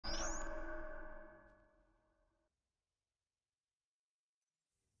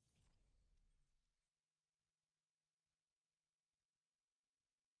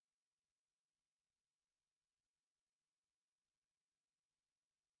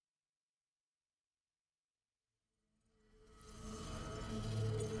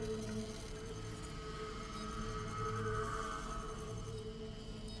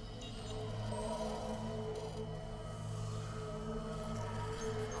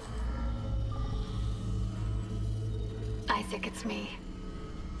Isaac, it's me.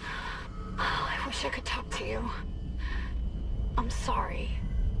 I wish I could talk to you. I'm sorry.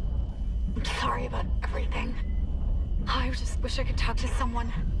 I'm sorry about everything. I just wish I could talk to someone.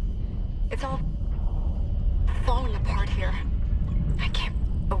 It's all falling apart here. I can't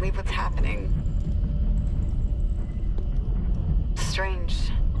believe what's happening. Strange.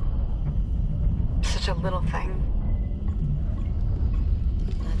 Such a little thing.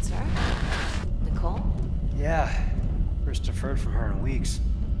 That's her? Nicole? Yeah. First I've heard from her in weeks.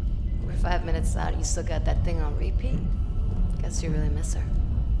 We're 5 minutes out. You still got that thing on repeat? Guess you really miss her.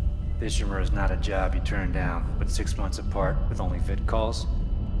 Ishimura is not a job you turn down, but 6 months apart with only vid calls?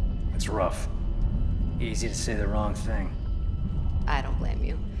 It's rough. Easy to say the wrong thing. I don't blame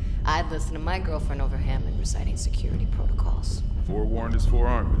you. I'd listen to my girlfriend over Hammond reciting security protocols. Forewarned is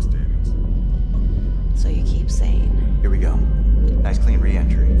forearmed, Miss Daniels. So you keep saying... Here we go. Nice clean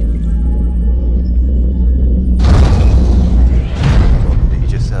re-entry. Welcome to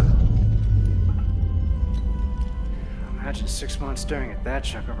Aegis 7. Imagine 6 months staring at that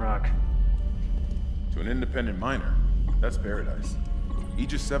chunk of rock. To an independent miner, that's paradise.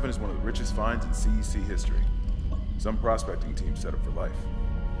 Aegis 7 is one of the richest finds in CEC history. Some prospecting team set up for life.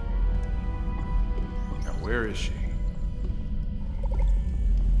 Now where is she?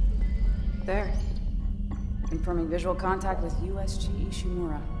 There. Confirming visual contact with USG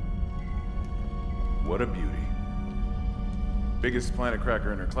Ishimura. What a beauty. Biggest planet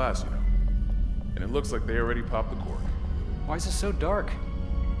cracker in her class, you know. And it looks like they already popped the cork. Why is it so dark?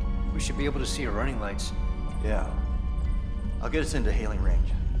 We should be able to see her running lights. Yeah. I'll get us into hailing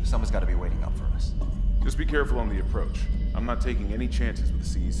range. Someone's got to be waiting up for us. Just be careful on the approach. I'm not taking any chances with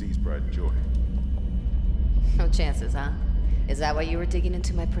the CEC's pride and joy. No chances, huh? Is that why you were digging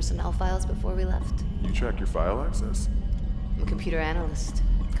into my personnel files before we left? You track your file access? I'm a computer analyst.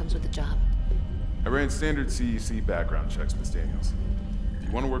 Comes with the job. I ran standard CEC background checks, Miss Daniels. If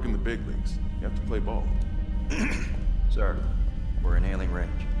you want to work in the big leagues, you have to play ball. Sir, we're in hailing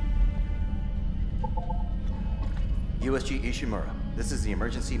range. USG Ishimura. This is the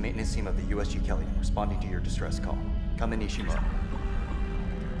emergency maintenance team of the USG Kelly, responding to your distress call. Come in, Ishimura.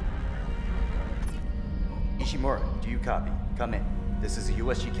 Ishimura, do you copy? Come in. This is the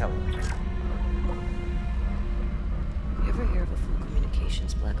USG Kelly. You ever hear of a full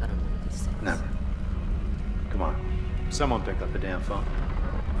communications blackout on one of these things? Never. Come on. Someone pick up the damn phone.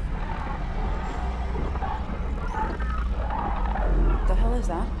 What the hell is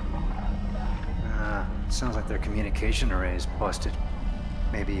that? Sounds like their communication array is busted.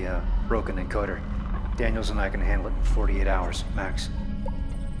 Maybe a broken encoder. Daniels and I can handle it in 48 hours, max.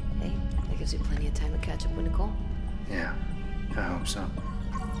 Hey, that gives you plenty of time to catch up with Nicole. Yeah, I hope so.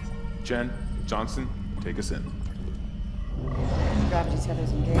 Jen, Johnston, take us in. Gravity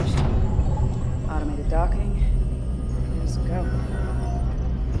tethers engaged. Automated docking. Let's go.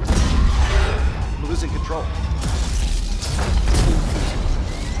 I'm losing control.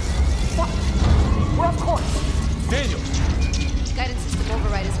 Fuck! We're off course! Daniel! Guidance system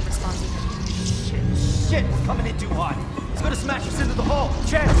override isn't responding. Shit, we're coming in too hot. It's gonna smash us into the hull.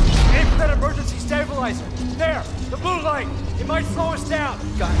 Jen, aim for that emergency stabilizer. There, the blue light. It might slow us down.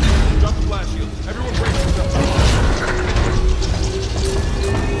 Got it. Drop the flash shield. Everyone brace yourself.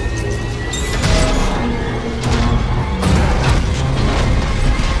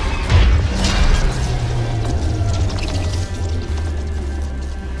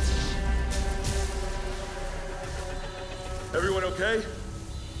 Everyone okay?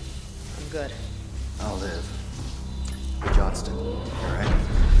 I'm good. I'll live. Johnston, all right?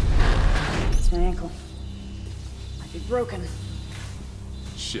 It's my ankle. Might be broken.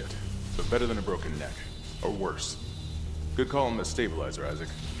 Shit. But better than a broken neck. Or worse. Good call on the stabilizer, Isaac.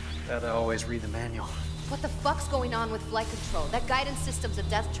 Gotta always read the manual. What the fuck's going on with flight control? That guidance system's a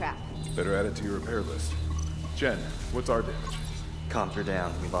death trap. Better add it to your repair list. Jen, what's our damage? Comms are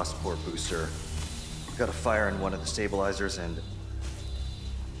down. We lost port booster. Got a fire in one of the stabilizers and...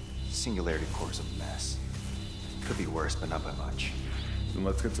 Singularity core's a mess. Could be worse, but not by much. Then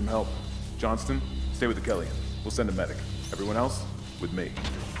let's get some help. Johnston, stay with the Kellian. We'll send a medic. Everyone else, with me.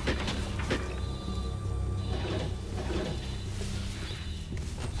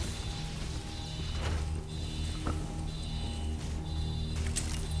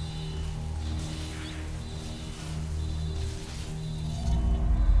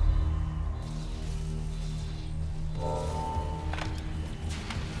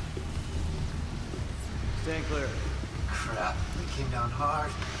 Staying clear. Crap, we came down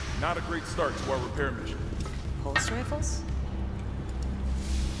hard. Not a great start to our repair mission. Pulse rifles?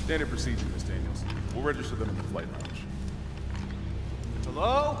 Standard procedure, Miss Daniels. We'll register them in the flight lounge.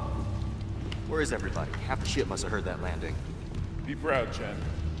 Hello? Where is everybody? Half the ship must have heard that landing. Be proud, Chen.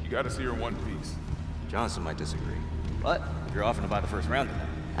 You gotta see her in one piece. Johnson might disagree. But if you're offering to buy the first round of that.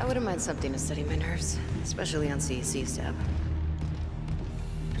 I wouldn't mind something to steady my nerves, especially on CEC's tab.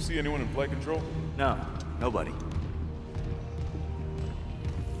 You see anyone in flight control? No, nobody.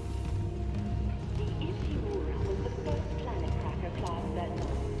 The Ishimura was the first planet cracker class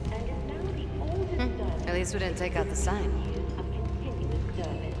vessel, and is now the oldest service At least we didn't take out the sign. of continuous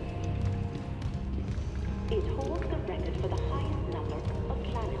service. It holds the record for the highest number of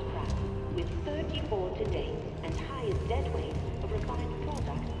planet cracks, with 34 to date, and highest dead weight of refined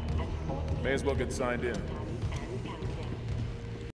product at 40. May as well get signed in.